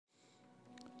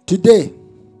Today,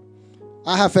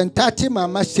 I have entitled my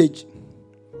message,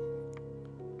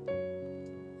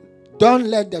 Don't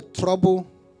let the trouble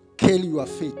kill your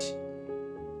faith.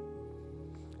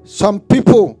 Some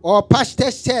people or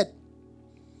pastors said,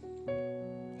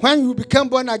 when you become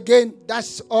born again,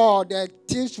 that's all. The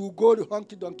things will go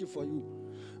honky-donkey for you.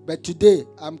 But today,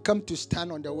 I'm come to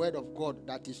stand on the word of God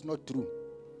that is not true.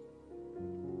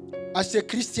 As a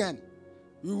Christian,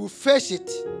 we will face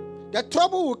it. The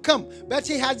trouble will come, but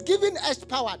he has given us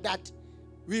power that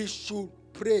we should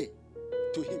pray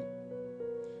to him.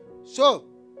 So,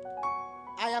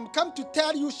 I am come to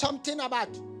tell you something about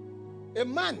a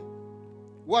man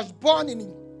was born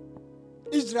in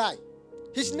Israel.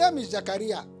 His name is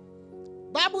Zechariah.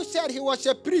 Bible said he was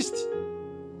a priest.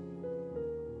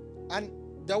 And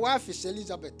the wife is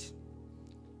Elizabeth.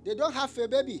 They don't have a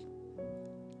baby.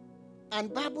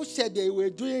 And Bible said they were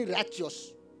doing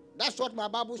righteous. That's what my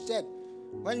Bible said.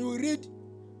 When you read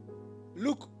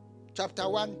Luke chapter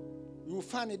 1, you will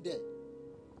find it there.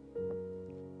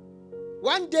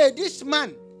 One day, this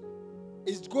man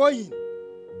is going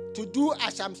to do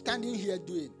as I'm standing here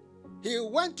doing. He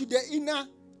went to the inner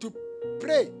to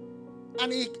pray,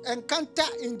 and he encountered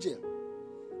angel.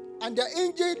 And the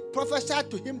angel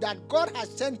prophesied to him that God has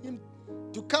sent him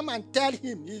to come and tell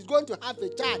him he's going to have a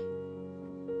child.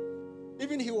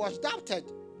 Even he was doubted.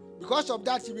 Because of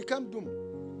that, he became doomed.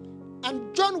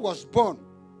 And John was born.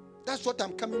 That's what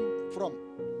I'm coming from.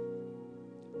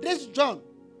 This John,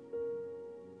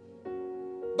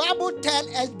 Bible tells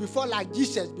us before, like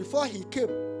Jesus, before he came.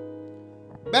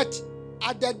 But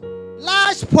at the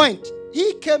last point,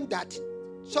 he came that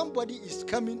somebody is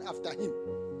coming after him.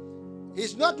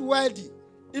 He's not wealthy,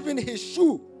 even his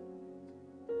shoe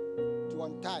to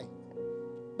untie.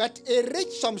 But he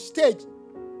reached some stage.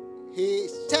 He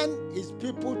sent his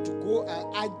people to go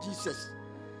and ask Jesus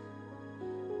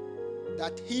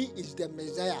that he is the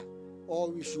Messiah, or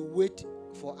we should wait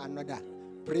for another.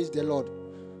 Praise the Lord.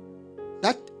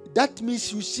 That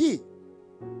means, you see,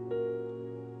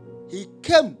 he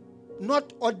came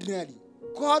not ordinarily.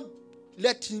 God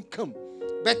let him come.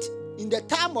 But in the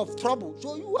time of trouble,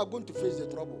 so you are going to face the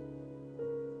trouble.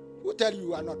 Who tell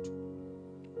you are not?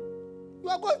 You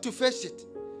are going to face it.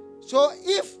 So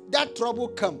if that trouble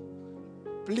come,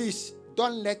 please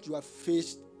don't let your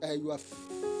faith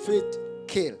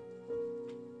kill.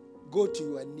 Go to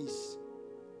your knees.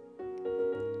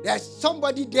 There's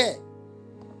somebody there.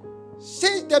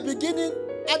 Since the beginning,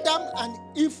 Adam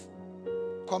and Eve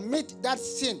commit that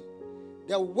sin.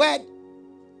 The word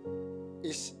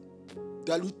is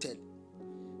diluted.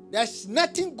 There's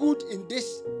nothing good in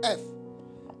this earth.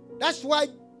 That's why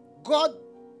God,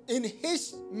 in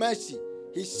his mercy,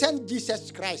 he sent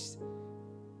Jesus Christ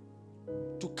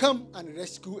to come and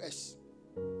rescue us.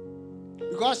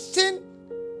 Because sin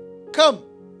come,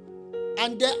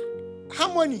 and the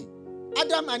harmony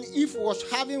Adam and Eve was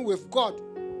having with God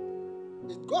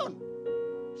is gone.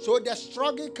 So the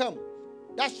struggle come.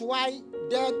 That's why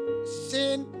death,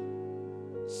 sin,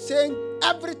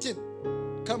 everything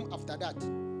come after that.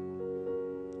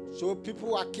 So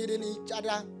people are killing each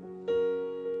other,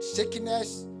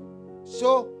 sickness.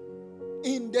 So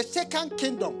in the second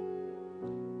kingdom,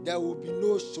 there will be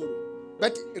no sorrow.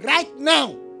 But right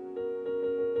now,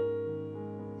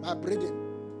 my brethren,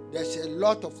 there's a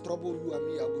lot of trouble you and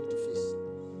me are going to face.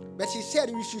 But he said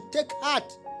we should take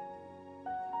heart.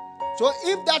 So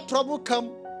if that trouble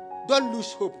comes, don't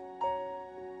lose hope.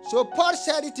 So Paul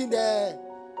said it in the,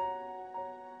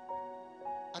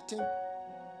 I think,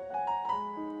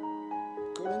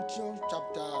 Corinthians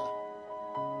chapter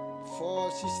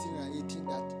 4, 16 and 18,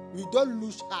 that we don't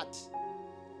lose heart.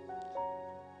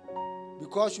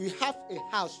 Because we have a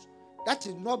house that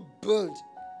is not built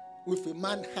with a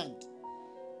man's hand.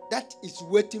 That is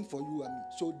waiting for you and me.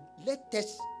 So let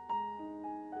us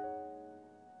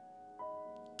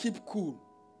keep cool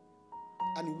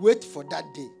and wait for that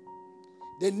day.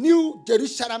 The new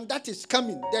Jerusalem that is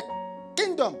coming, the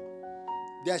kingdom,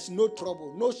 there's no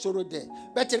trouble, no sorrow there.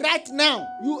 But right now,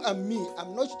 you and me,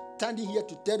 I'm not standing here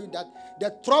to tell you that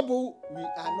the trouble, we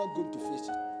are not going to face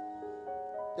it.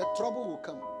 The trouble will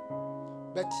come.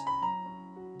 But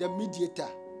the mediator,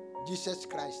 Jesus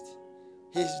Christ,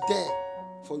 he's there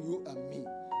for you and me.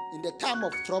 In the time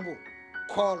of trouble,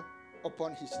 call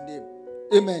upon his name.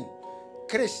 Amen.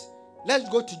 Chris, let's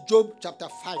go to Job chapter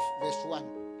 5, verse 1.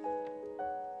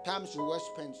 Times we were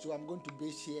spent, so I'm going to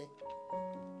base here.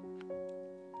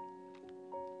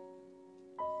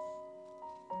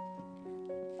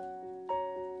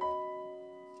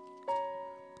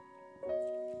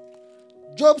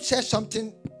 Job says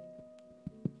something.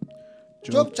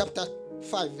 Job chapter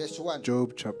 5, verse 1.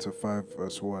 Job chapter 5,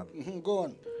 verse 1. Go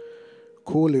on.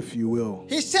 Call if you will.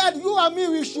 He said, you and me,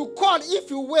 we should call if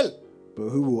you will. But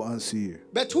who will answer you?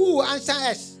 But who will answer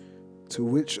us? To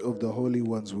which of the holy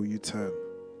ones will you turn?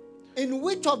 In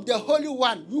which of the holy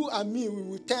one, you and me, we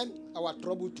will turn our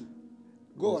trouble to?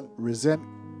 Go on.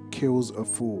 Resentment kills a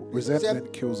fool.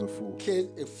 Resentment kills a fool. Kill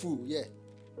a fool, yeah.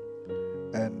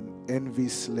 And envy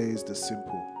slays the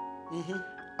simple. Mm-hmm.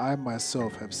 I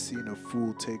myself have seen a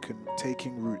fool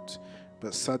taking root,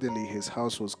 but suddenly his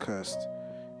house was cursed.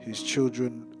 His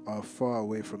children are far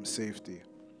away from safety,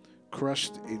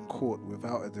 crushed in court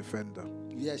without a defender.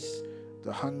 Yes.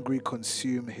 The hungry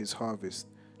consume his harvest.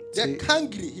 The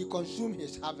hungry, he consumed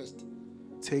his harvest.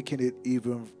 Taking it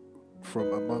even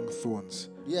from among thorns.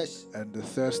 Yes. And the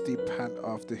thirsty pant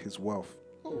after his wealth.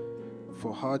 Oh.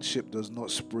 For hardship does not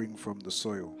spring from the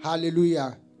soil.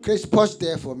 Hallelujah. Chris, pause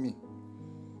there for me.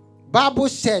 Bible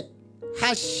said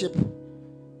hardship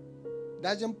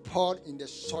doesn't pour in the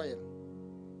soil.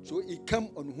 So it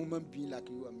comes on human being like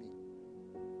you and me.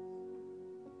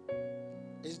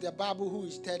 It's the Bible who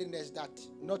is telling us that,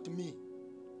 not me.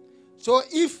 So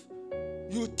if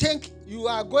you think you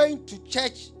are going to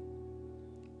church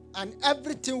and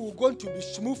everything will going to be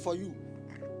smooth for you,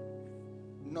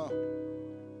 no.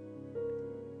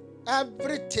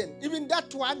 Everything, even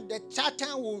that one, the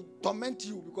Satan will torment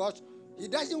you because he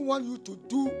doesn't want you to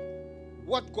do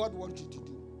what God wants you to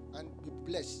do and be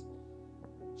blessed.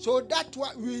 So that's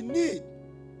what we need,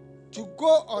 to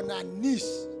go on our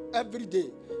knees every day,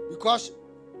 because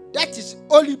that is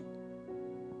only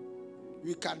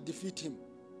we can defeat him.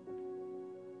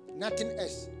 Nothing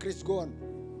else. Chris, go on.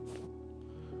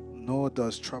 Nor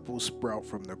does trouble sprout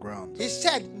from the ground. He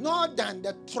said, nor than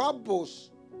the troubles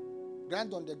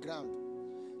ground on the ground.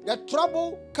 The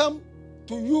trouble come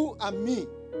to you and me.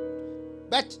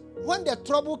 But when the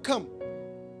trouble come,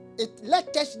 it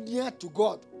let us near to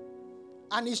God.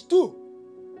 And it's true.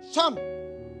 Some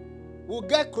will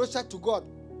get closer to God.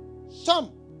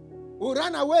 Some will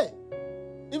run away.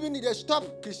 Even if they stop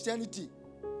Christianity,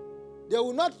 they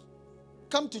will not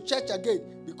come to church again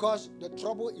because the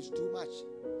trouble is too much.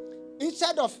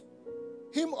 Instead of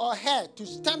him or her to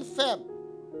stand firm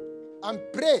and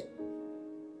pray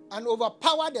and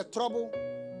overpower the trouble,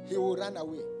 he will run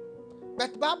away.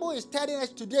 But the Bible is telling us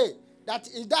today that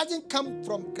it doesn't come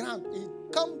from ground. It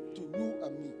comes to you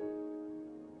and me.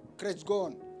 Chris, go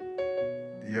on.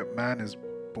 Yet man is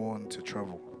born to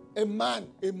trouble. A man.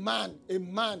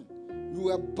 You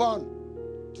were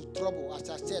born to trouble. As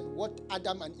I said, what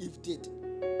Adam and Eve did.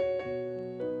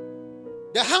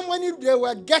 The harmony they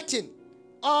were getting,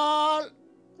 all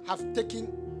have taken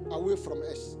away from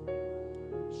us.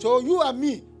 So you and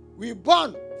me, we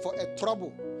born for a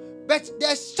trouble. But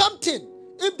there's something,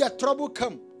 if the trouble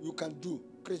come, you can do.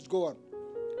 Chris, go on.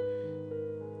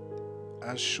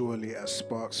 As surely as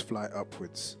sparks fly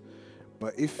upwards.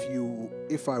 But if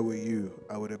I were you,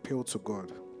 I would appeal to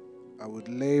God. I would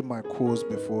lay my cause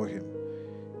before him.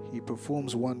 He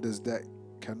performs wonders that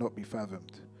cannot be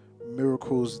fathomed,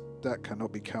 miracles that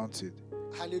cannot be counted.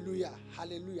 Hallelujah,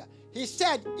 hallelujah. He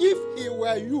said, if he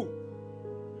were you,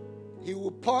 he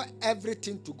will pour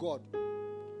everything to God.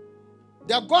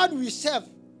 The God we serve,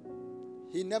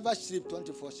 he never sleeps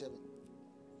 24/7.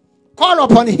 Call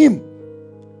upon him.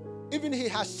 Even he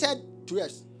has said to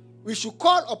us, we should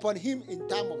call upon him in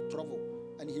time of trouble,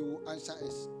 and he will answer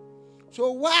us.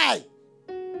 So why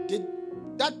did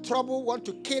that trouble want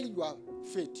to kill your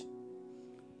faith?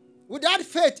 Without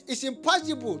faith, it's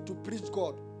impossible to please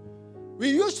God. We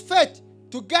use faith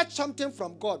to get something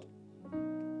from God.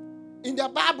 In the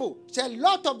Bible, it's a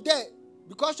lot of them.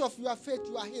 Because of your faith,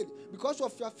 you are healed. Because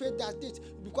of your faith, that's this.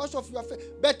 Because of your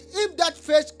faith. But if that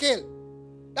faith kills,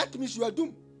 that means you are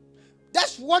doomed.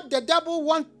 That's what the devil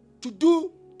wants to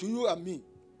do to you and me.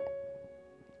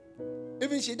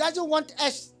 Even she doesn't want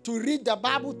us to read the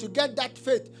Bible to get that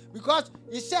faith. Because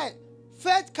he said,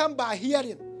 faith comes by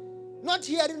hearing. Not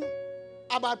hearing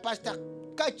about Pastor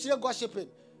Kachire gossiping.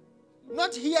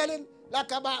 Not hearing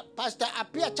like about Pastor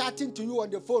Appear chatting to you on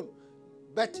the phone.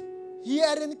 But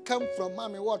hearing comes from,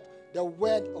 mommy, what? The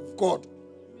word of God.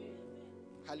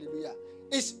 Hallelujah.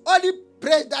 It's only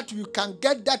prayer that you can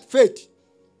get that faith.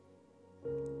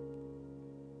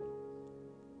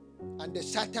 And the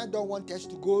Satan don't want us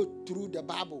to go through the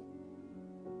Bible.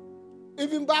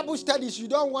 Even Bible studies, you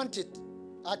don't want it.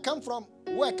 I come from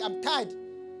work, I'm tired.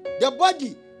 The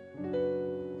body.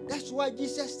 That's why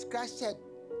Jesus Christ said,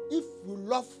 if you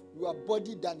love your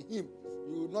body than him,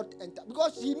 you will not enter.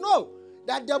 Because he knows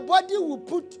that the body will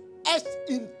put us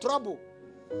in trouble.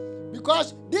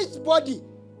 Because this body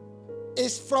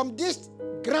is from this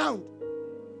ground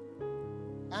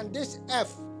and this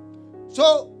earth.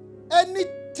 So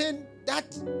anything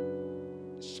that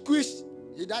squeeze,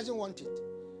 he doesn't want it.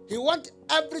 He wants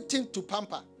everything to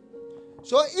pamper.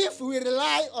 So if we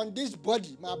rely on this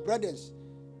body, my brothers,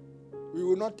 we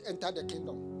will not enter the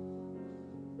kingdom.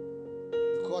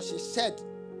 Because he said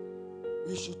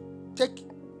we should take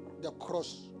the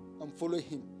cross and follow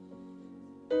him.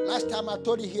 Last time I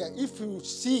told you here, if you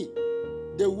see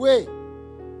the way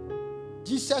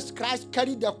Jesus Christ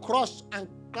carried the cross and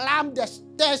climbed the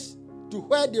stairs to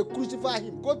where they crucified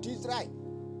him, go to his right.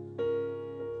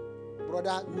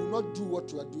 Brother, you will not do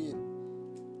what you are doing.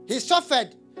 He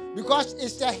suffered because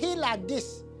it's a hill like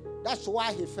this. That's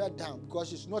why he fell down,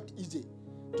 because it's not easy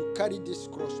to carry this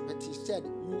cross. But he said,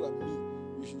 you and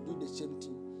me, we should do the same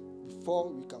thing before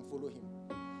we can follow him.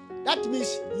 That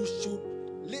means you should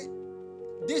let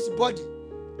this body,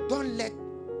 don't let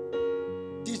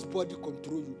this body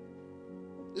control you.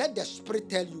 Let the Spirit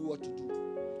tell you what to do.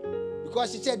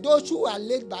 Because he said, those who are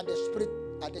led by the Spirit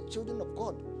are the children of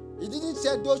God. He didn't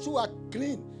say those who are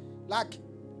clean, like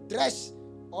dressed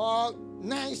or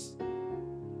nice,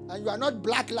 and you are not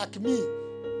black like me,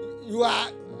 you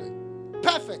are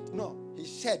perfect. No, he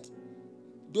said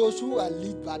those who are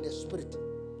led by the Spirit.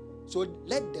 So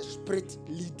let the Spirit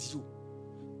lead you.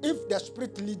 If the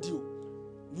Spirit lead you,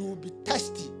 you will be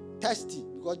thirsty,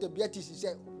 because the Beatitudes, he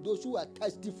said, those who are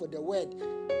thirsty for the word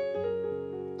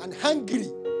and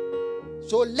hungry.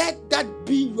 So let that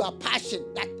be your passion,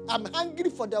 that I'm hungry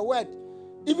for the word.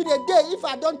 Even a day, if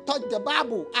I don't touch the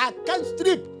Bible, I can't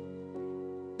sleep.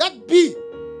 That be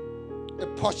a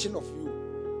portion of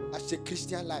you as a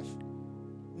Christian life.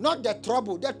 Not the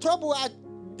trouble. The trouble,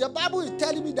 the Bible is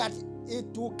telling me that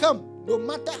it will come no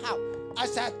matter how.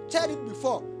 As I said it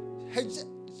before,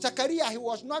 Zachariah, he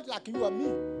was not like you and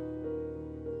me.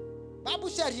 Bible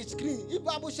said he's clean. If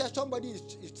Bible says somebody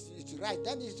is right,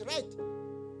 then he's right.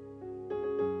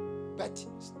 But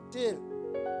still,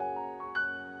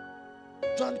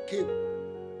 John came.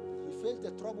 He faced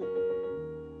the trouble.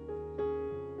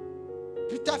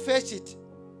 Peter faced it.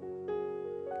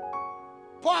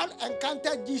 Paul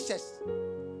encountered Jesus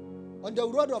on the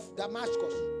road of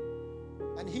Damascus.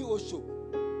 And he also.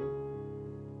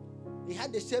 He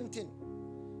had the same thing.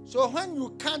 So when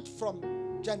you count from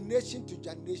generation to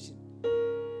generation,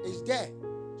 it's there.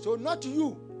 So not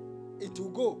you, it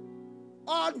will go.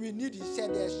 All we need, he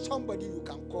said, there's somebody you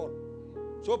can call.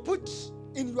 So put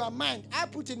in your mind, I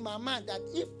put in my mind that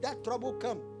if that trouble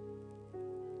comes,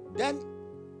 then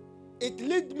it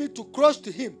leads me to cross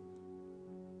to him,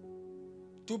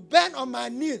 to bend on my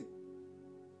knee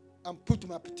and put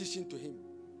my petition to him.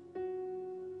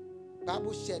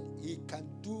 Bible said he can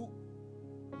do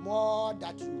more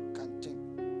than you can think.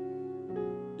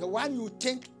 The one you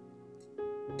think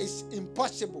is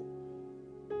impossible,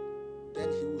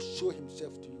 then he will show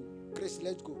himself to you. Chris,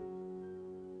 let's go.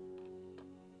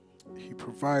 He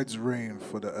provides rain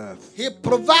for the earth. He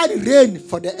provides rain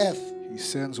for the earth. He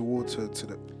sends water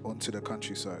onto the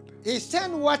countryside. He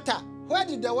sends water. Where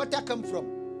did the water come from?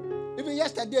 Even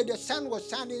yesterday, the sun was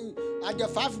shining. At the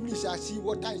 5 minutes, I see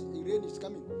water, rain is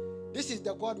coming. This is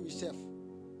the God we serve.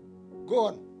 Go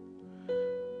on.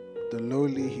 The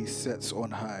lowly he sets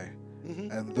on high,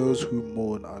 and those who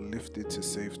mourn are lifted to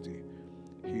safety.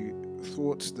 He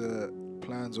thwarts the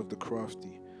plans of the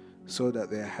crafty, so that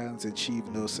their hands achieve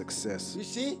no success. You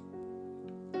see,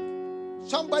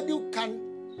 somebody who can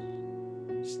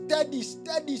study,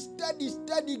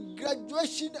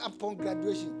 graduation upon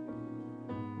graduation,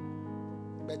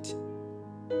 but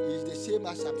he's the same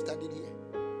as I'm studying here.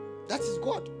 That is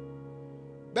God.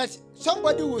 But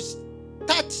somebody will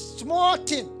start small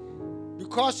thing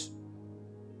because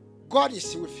God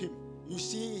is with him. You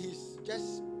see, he's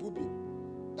just boobing.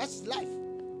 That's life.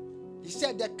 He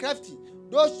said the crafty,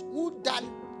 those who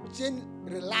doesn't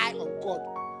rely on God,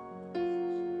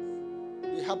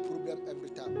 they have problem every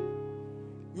time.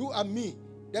 You and me,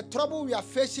 the trouble we are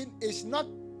facing is not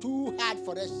too hard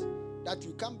for us that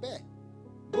we can bear.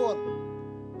 Go on.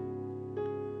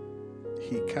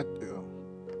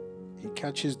 He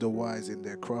catches the wise in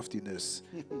their craftiness,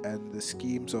 and the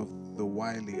schemes of the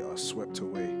wily are swept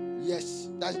away. Yes,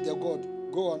 that's the God.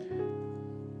 Go on.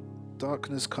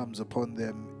 Darkness comes upon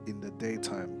them in the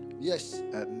daytime. Yes.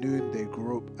 At noon they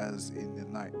grope as in the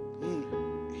night.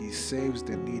 He saves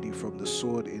the needy from the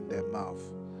sword in their mouth.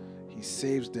 He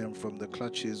saves them from the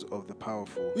clutches of the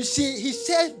powerful. You see, he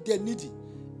saved the needy.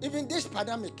 Even this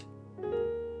pandemic,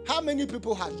 how many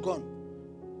people has gone?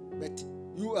 But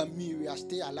you and me, we are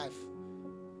still alive.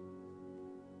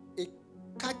 It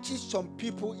catches some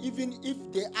people, even if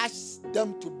they ask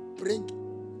them to bring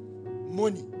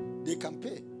money, they can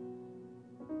pay.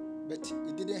 But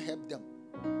it didn't help them.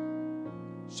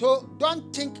 So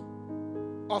don't think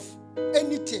of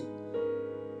anything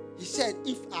He said,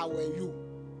 if I were you,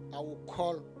 I would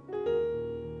call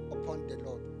upon the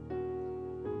Lord,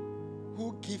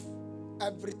 who give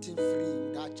everything free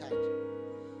without charge.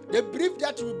 The brief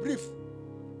that we brief,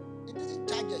 it doesn't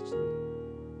charge us.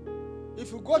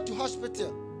 If you go to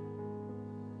hospital,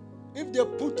 if they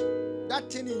put that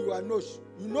thing in your nose,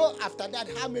 you know after that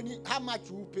how much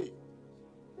you will pay.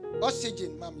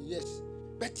 Oxygen, mommy, yes.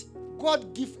 But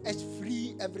God gives us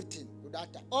free everything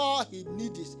without that. All he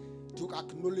needs is to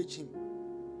acknowledge him,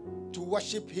 to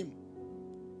worship him,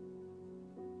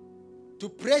 to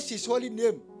praise his holy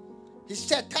name. He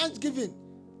said thanksgiving.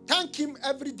 Thank him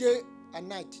every day and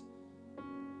night.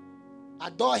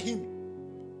 Adore him.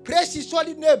 Praise his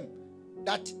holy name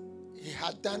that he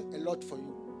has done a lot for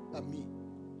you and me.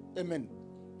 Amen.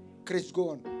 Chris, go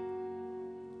on.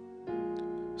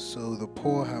 So the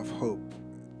poor have hope.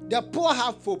 The poor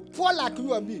have hope. Poor like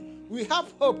you and me. We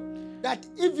have hope that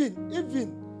even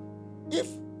if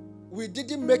we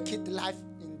didn't make it life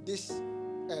in this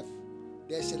earth,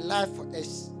 there's a life for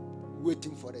us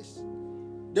waiting for us.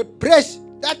 The praise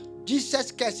that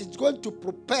Jesus Christ is going to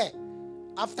prepare,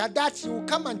 after that he will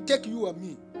come and take you and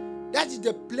me. That is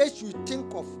the place you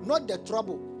think of, not the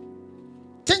trouble.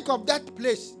 Think of that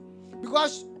place.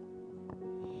 Because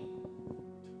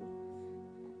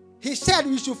he said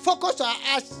we should focus our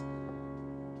eyes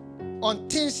on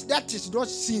things that is not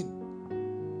seen.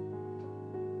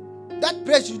 That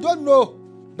place you don't know,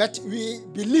 but we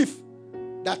believe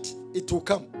that it will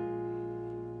come.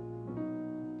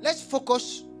 Let's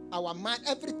focus our mind,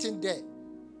 everything there,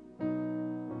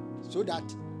 so that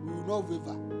we will not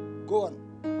waver. Go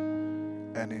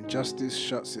on. And injustice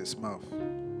shuts its mouth.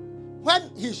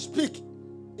 When he speaks,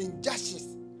 injustice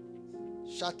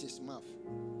shut his mouth.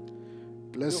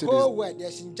 Blessed the whole world,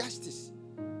 there's injustice.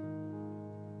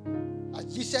 As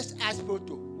Jesus asked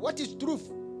Proto, what is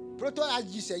truth? Proto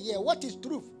asked Jesus, yeah, what is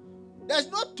truth? There's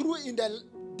no truth in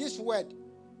this world.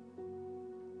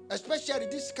 Especially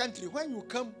this country, when you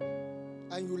come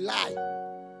and you lie,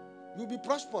 you'll be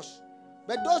prosperous.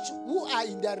 But those who are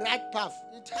in the right path,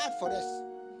 it's hard for us.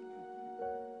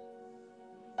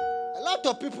 A lot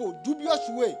of people, dubious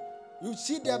way, you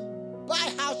see them buy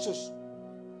houses.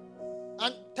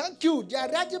 And thank you, they are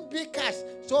riding big cars.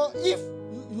 So if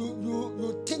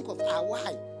you think of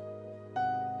why,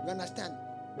 you understand,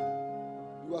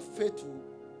 your faith will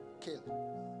kill.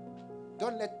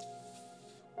 Don't let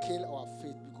kill our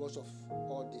faith because of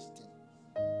all these things.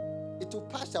 It will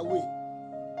pass away.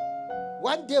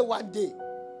 One day,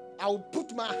 I will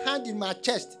put my hand in my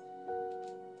chest.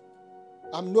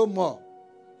 I'm no more.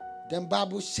 Then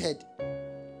Bible said,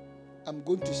 I'm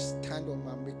going to stand on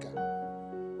my maker.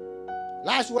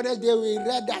 Last Wednesday we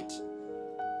read that.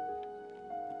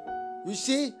 You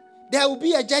see, there will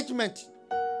be a judgment.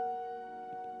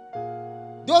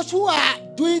 Those who are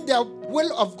doing the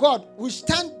will of God will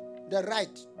stand the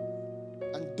right.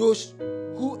 And those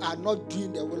who are not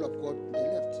doing the will of God, the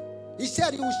left. He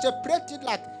said he will separate it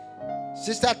like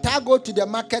Sister Ta go to the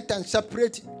market and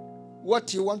separate what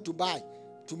he want to buy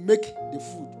to make the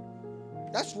food.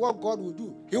 That's what God will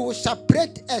do. He will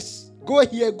separate us. Go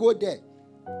here, go there.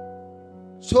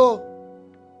 So,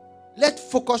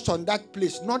 let's focus on that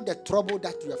place, not the trouble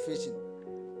that we are facing.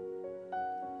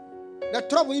 The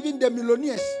trouble, even the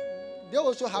millionaires, they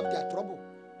also have their trouble.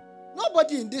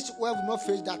 Nobody in this world will not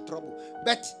face that trouble.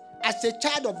 But as a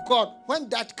child of God, when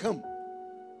that comes,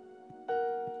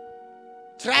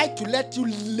 try to let you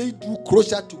lead you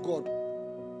closer to God.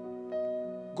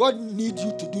 God needs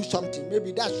you to do something.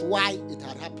 Maybe that's why it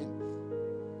had happened.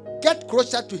 Get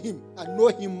closer to him and know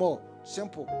him more.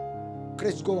 Simple.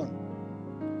 Chris, go on.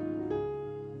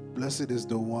 Blessed is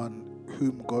the one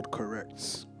whom God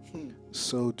corrects.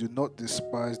 So do not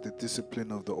despise the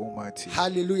discipline of the Almighty.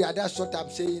 Hallelujah. That's what I'm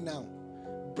saying now.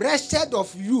 Blessed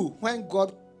of you when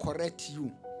God corrects you.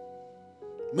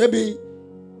 Maybe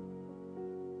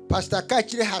Pastor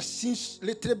Kachire has seen a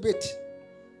little bit.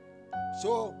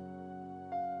 So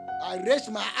I raise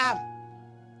my arm.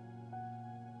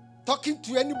 Talking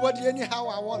to anybody anyhow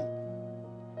I want.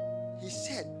 He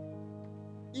said,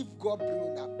 if God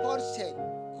bring that, Paul said,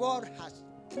 God has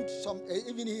put some,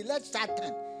 even he let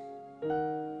Satan.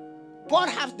 Paul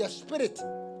has the spirit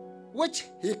which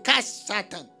he cast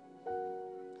Satan.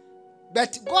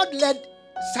 But God let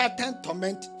Satan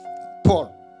torment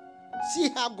Paul. See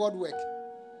how God works.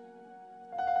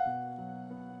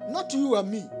 Not you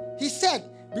and me. He said,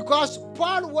 because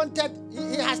Paul wanted,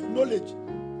 he has knowledge.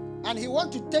 And he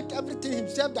wanted to take everything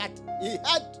himself that he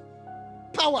had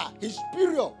power, his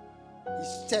superior.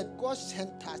 He said, God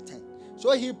sent Satan.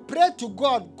 So he prayed to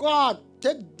God, God,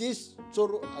 take this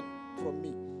sorrow from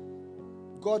me.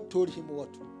 God told him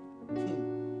what?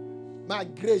 My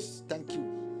grace, thank you.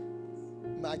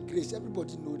 My grace,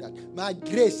 everybody know that. My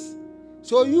grace.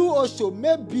 So you also,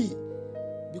 maybe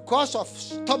because of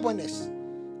stubbornness,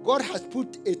 God has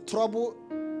put a trouble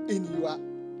in your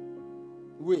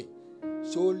way.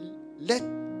 So let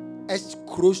us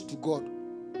close to God.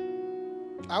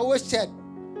 I always said,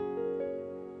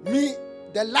 me,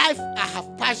 the life I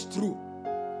have passed through,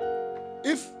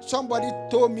 if somebody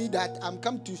told me that I'm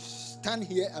come to stand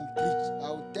here and preach,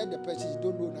 I would tell the person, you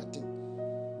don't know nothing.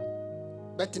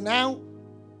 But now,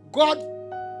 God,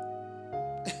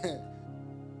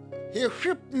 He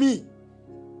whipped me.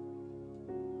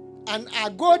 And I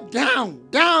go down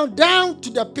to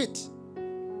the pit.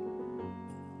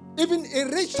 Even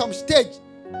it reached some stage,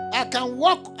 I can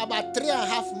walk about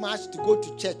 3.5 miles to go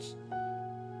to church.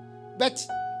 But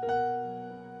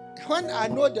when I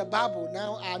know the Bible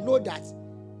now, I know that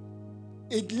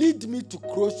it leads me to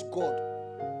cross God.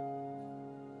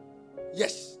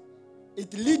 Yes,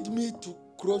 it leads me to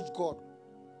cross God.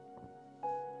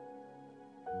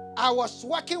 I was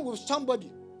working with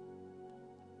somebody.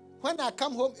 When I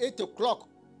come home 8 o'clock,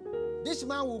 this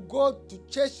man will go to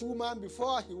chase woman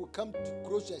before he will come to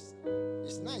crosses.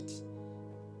 It's night,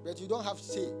 but you don't have to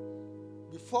say,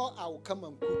 before I will come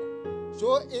and cook.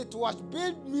 So it was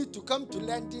built me to come to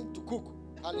London to cook.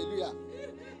 Hallelujah.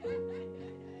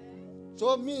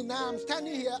 So me now, I'm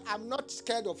standing here, I'm not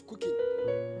scared of cooking.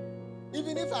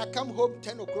 Even if I come home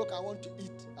 10 o'clock, I want to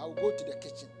eat, I will go to the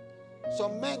kitchen.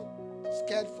 Some men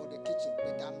scared for the kitchen,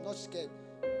 but I'm not scared.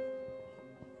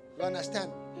 You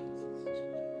understand?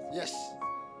 Yes.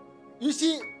 You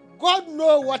see, God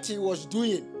knows what He was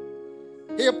doing.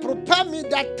 He prepared me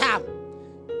that time.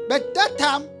 But that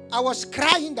time, I was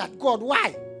crying that, God,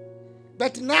 why?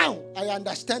 But now, I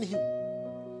understand Him.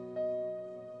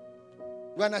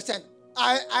 You understand?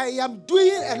 I am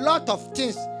doing a lot of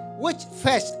things, which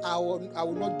first I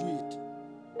will not do it.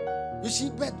 You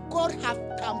see, but God has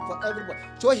time for everybody.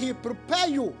 So He prepared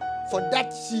you for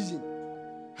that season.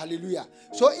 Hallelujah.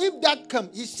 So if that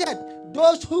comes, He said,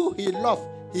 those who He loves,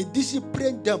 He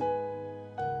disciplined them.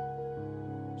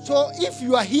 So if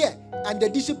you are here and the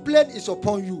discipline is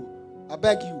upon you, I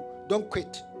beg you, don't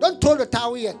quit. Don't throw the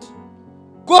towel yet.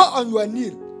 Go on your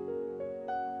knee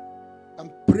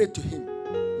and pray to Him.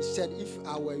 He said, if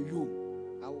I were you,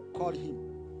 I will call Him.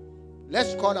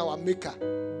 Let's call our Maker,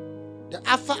 the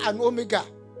Alpha and Omega.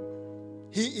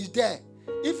 He is there.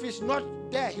 If He's not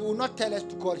there, He will not tell us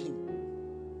to call Him.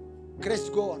 Grace,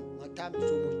 go on. My time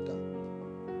is almost done.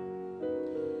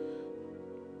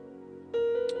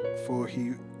 For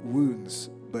He wounds,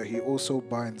 but He also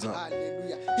binds up.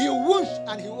 Hallelujah. He wounds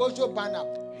and He also binds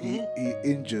up. He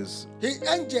injures. He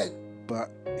injured.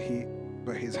 But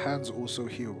His hands also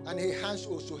heal. And His hands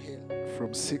also heal.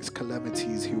 From 6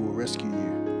 calamities He will rescue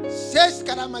you. 6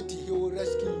 calamities He will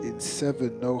rescue you. In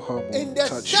 7 no harm will In the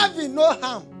touch 7 you. no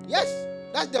harm. Yes,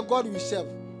 that's the God we serve.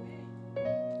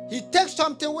 He takes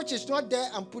something which is not there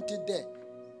and put it there.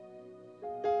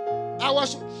 I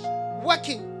was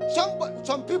working.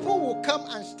 Some people will come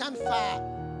and stand far.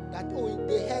 That, oh,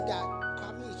 they heard that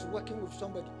Kwame is working with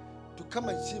somebody to come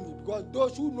and see me. Because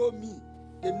those who know me,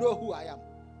 they know who I am.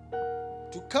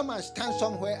 To come and stand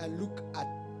somewhere and look at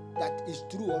that is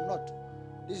true or not.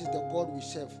 This is the God we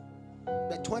serve.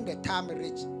 But when the time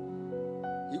reaches,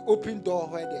 He opened door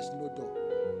where there's no door.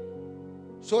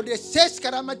 So the 6th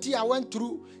calamity I went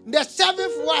through, the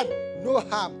 7th one, no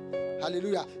harm.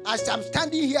 Hallelujah. As I'm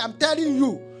standing here, I'm telling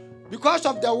you, because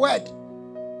of the word,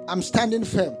 I'm standing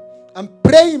firm. I'm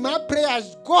praying. My prayer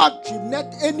is God should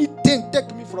not anything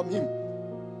take me from Him.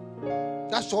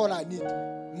 That's all I need.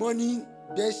 Money,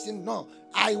 blessing, no.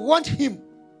 I want Him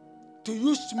to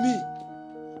use me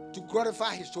to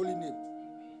glorify His holy name.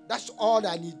 That's all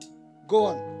I need. Go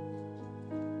on.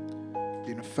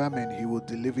 In famine, He will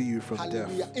deliver you from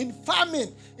Hallelujah. death. In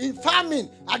famine.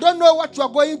 I don't know what you are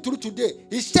going through today.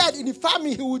 He said in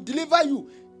famine, He will deliver you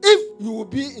if you will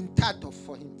be in touch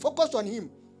for Him. Focus on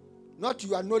Him. Not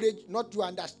your knowledge, not your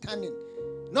understanding,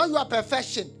 not your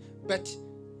perfection, but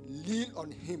lean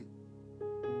on Him.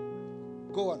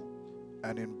 Go on.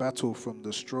 And in battle from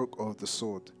the stroke of the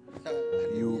sword,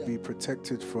 you will be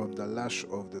protected from the lash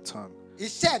of the tongue. He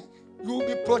said, you will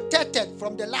be protected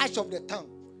from the lash of the tongue.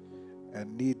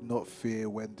 And need not fear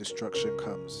when destruction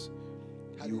comes.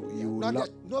 You will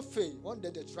no fear when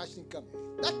the destruction comes.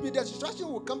 That means the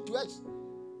destruction will come to us.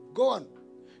 Go on.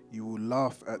 You will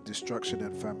laugh at destruction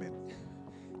and famine.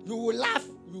 You will laugh.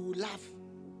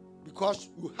 Because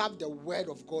you have the word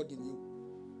of God in you.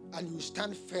 And you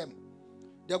stand firm.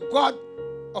 The God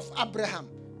of Abraham,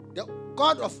 the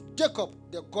God of Jacob,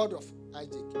 the God of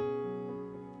Isaac.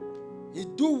 He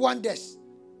do wonders.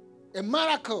 A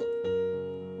miracle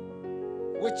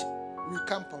which we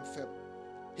can confirm.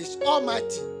 He's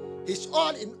almighty. He's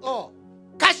all in all.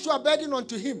 Cast your burden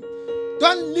onto him.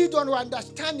 Don't lead on your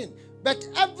understanding, but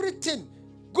everything,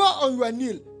 go on your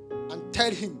knee and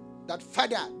tell him that,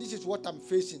 Father, this is what I'm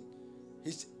facing.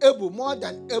 He's able, more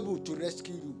than able, to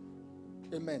rescue you.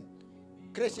 Amen.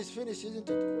 Grace is finished, isn't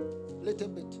it? Little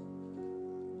bit.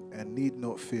 And need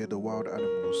not fear the wild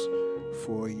animals,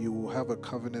 for you will have a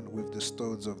covenant with the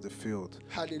stones of the field.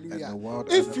 Hallelujah. And the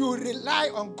wild if you rely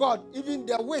on God, even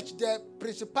the witch, the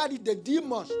principality, the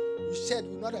demons, you said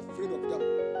you're not afraid of them,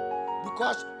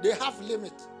 because they have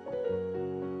limits.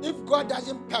 If God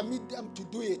doesn't permit them to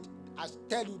do it, I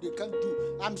tell you they can't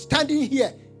do. I'm standing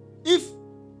here. If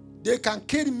they can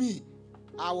kill me,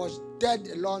 I was dead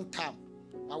a long time.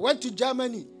 I went to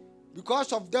Germany.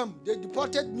 Because of them, they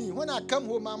deported me. When I come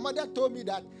home, my mother told me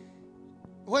that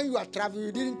when you are traveling,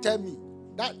 you didn't tell me.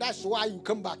 That's why you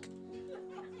come back.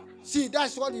 See,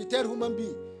 that's what you tell human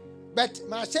being. But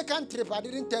my second trip, I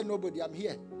didn't tell nobody. I'm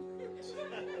here.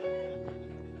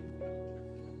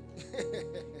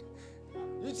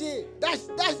 You see, that's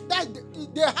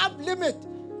they have limit.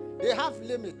 They have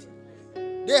limit.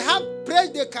 They have place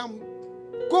they can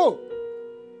go.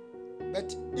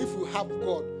 But if you have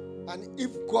God, and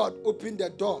if God opened the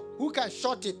door, who can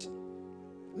shut it?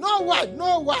 No one,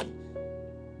 no one.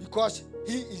 Because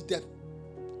he is the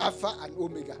Alpha and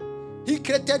Omega. He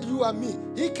created you and me.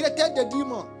 He created the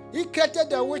demon. He created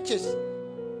the witches.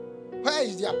 Where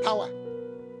is their power?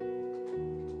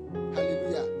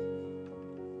 Hallelujah.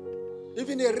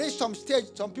 Even they reach some stage,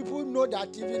 some people know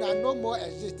that even I no more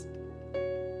exist.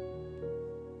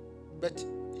 But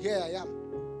here I am.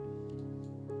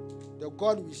 The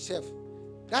God we serve.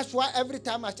 That's why every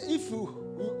time I say, if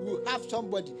you have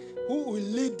somebody who will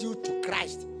lead you to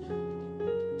Christ,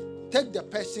 take the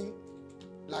person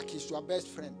like he's your best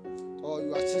friend or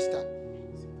your sister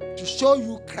to show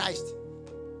you Christ.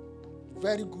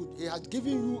 Very good. He has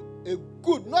given you a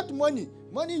good, not money.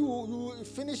 Money, you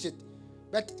finish it.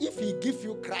 But if he gives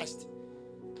you Christ,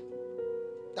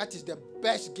 that is the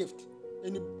best gift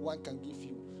anyone can give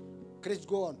you. Chris,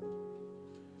 go on.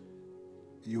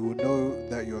 You will know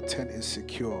that your tent is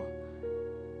secure,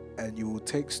 and you will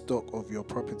take stock of your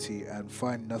property and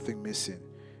find nothing missing.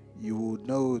 You will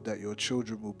know that your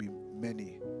children will be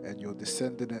many, and your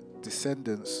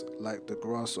descendants like the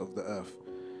grass of the earth.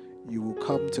 You will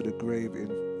come to the grave in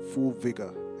full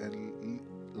vigor, and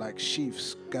like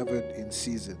sheaves gathered in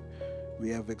season. We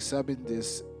have examined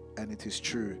this, and it is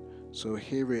true. So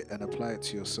hear it and apply it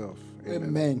to yourself.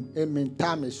 Amen. Amen.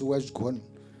 Time is what's gone.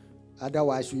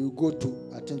 Otherwise, we will go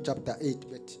to, I think, chapter 8,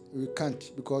 but we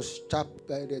can't because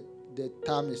the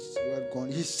time is well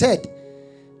gone. He said,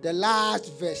 the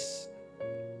last verse,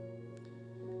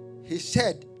 he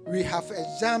said, we have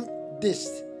examined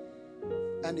this,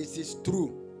 and it is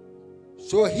true.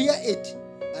 So hear it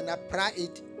and apply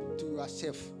it to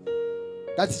yourself.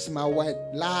 That is my word,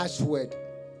 last word.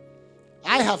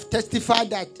 I have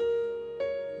testified that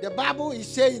the Bible is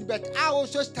saying, but I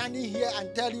also standing here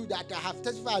and tell you that I have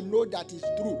testified, I know that it's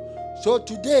true. So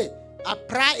today,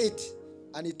 apply it,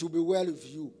 and it will be well with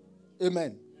you.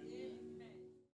 Amen.